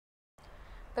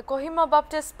The Kohima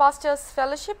Baptist Pastors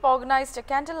Fellowship organized a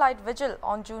Candlelight Vigil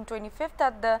on June 25th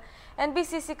at the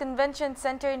NBCC Convention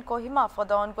Center in Kohima for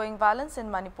the ongoing violence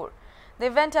in Manipur. The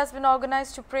event has been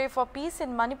organized to pray for peace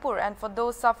in Manipur and for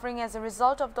those suffering as a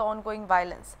result of the ongoing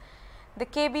violence. The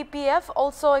KBPF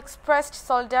also expressed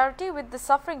solidarity with the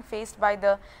suffering faced by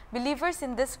the believers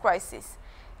in this crisis.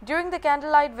 During the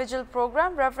Candlelight Vigil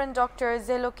program, Reverend Dr.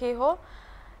 Zelo Keho,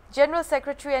 General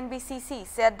Secretary NBCC,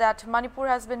 said that Manipur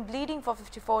has been bleeding for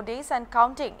 54 days and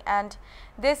counting, and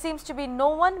there seems to be no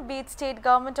one, be it state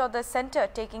government or the centre,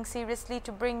 taking seriously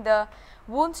to bring the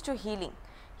wounds to healing.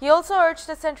 He also urged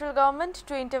the central government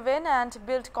to intervene and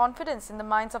build confidence in the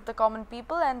minds of the common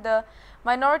people and the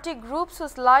minority groups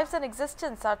whose lives and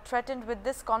existence are threatened with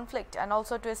this conflict, and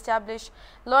also to establish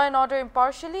law and order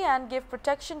impartially and give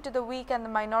protection to the weak and the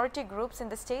minority groups in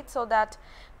the state so that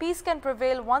peace can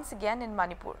prevail once again in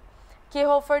Manipur.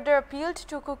 Keho further appealed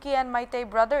to Kuki and Maitai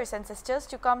brothers and sisters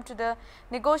to come to the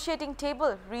negotiating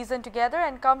table, reason together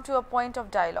and come to a point of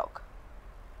dialogue.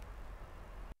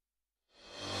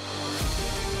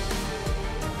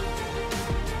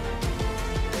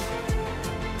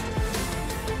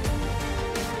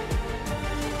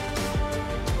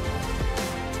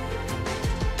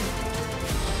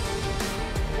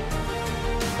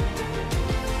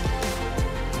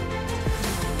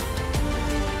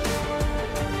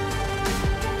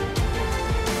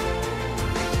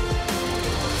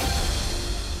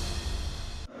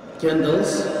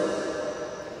 Candles,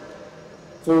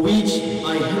 for which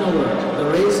I hand over the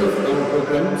rest of our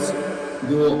programs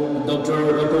to Dr.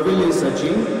 Hornbill,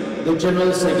 the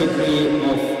General Secretary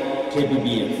of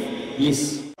KBPF.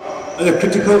 Please. At a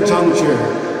critical juncture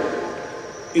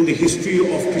in the history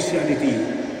of Christianity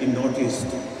in Northeast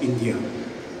India,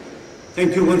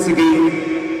 thank you once again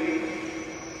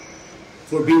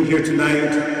for being here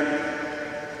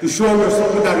tonight to show your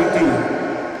solidarity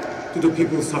to the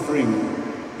people suffering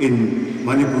in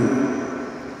Manipur.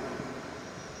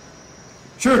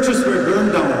 Churches were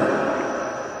burned down,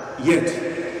 yet,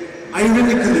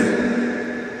 ironically,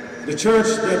 the church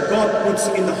that God puts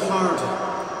in the heart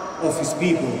of His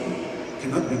people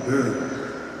cannot be burned.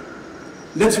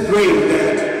 Let's pray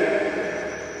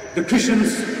that the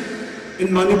Christians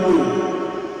in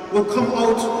Manipur will come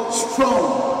out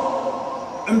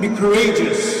strong and be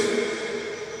courageous.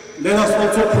 Let us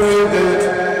also pray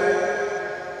that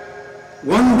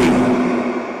one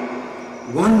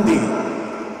day,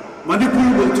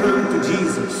 Manipur will turn to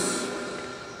Jesus.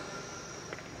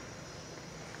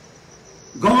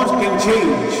 God can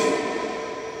change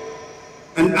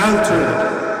and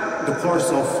alter the course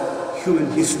of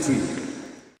human history.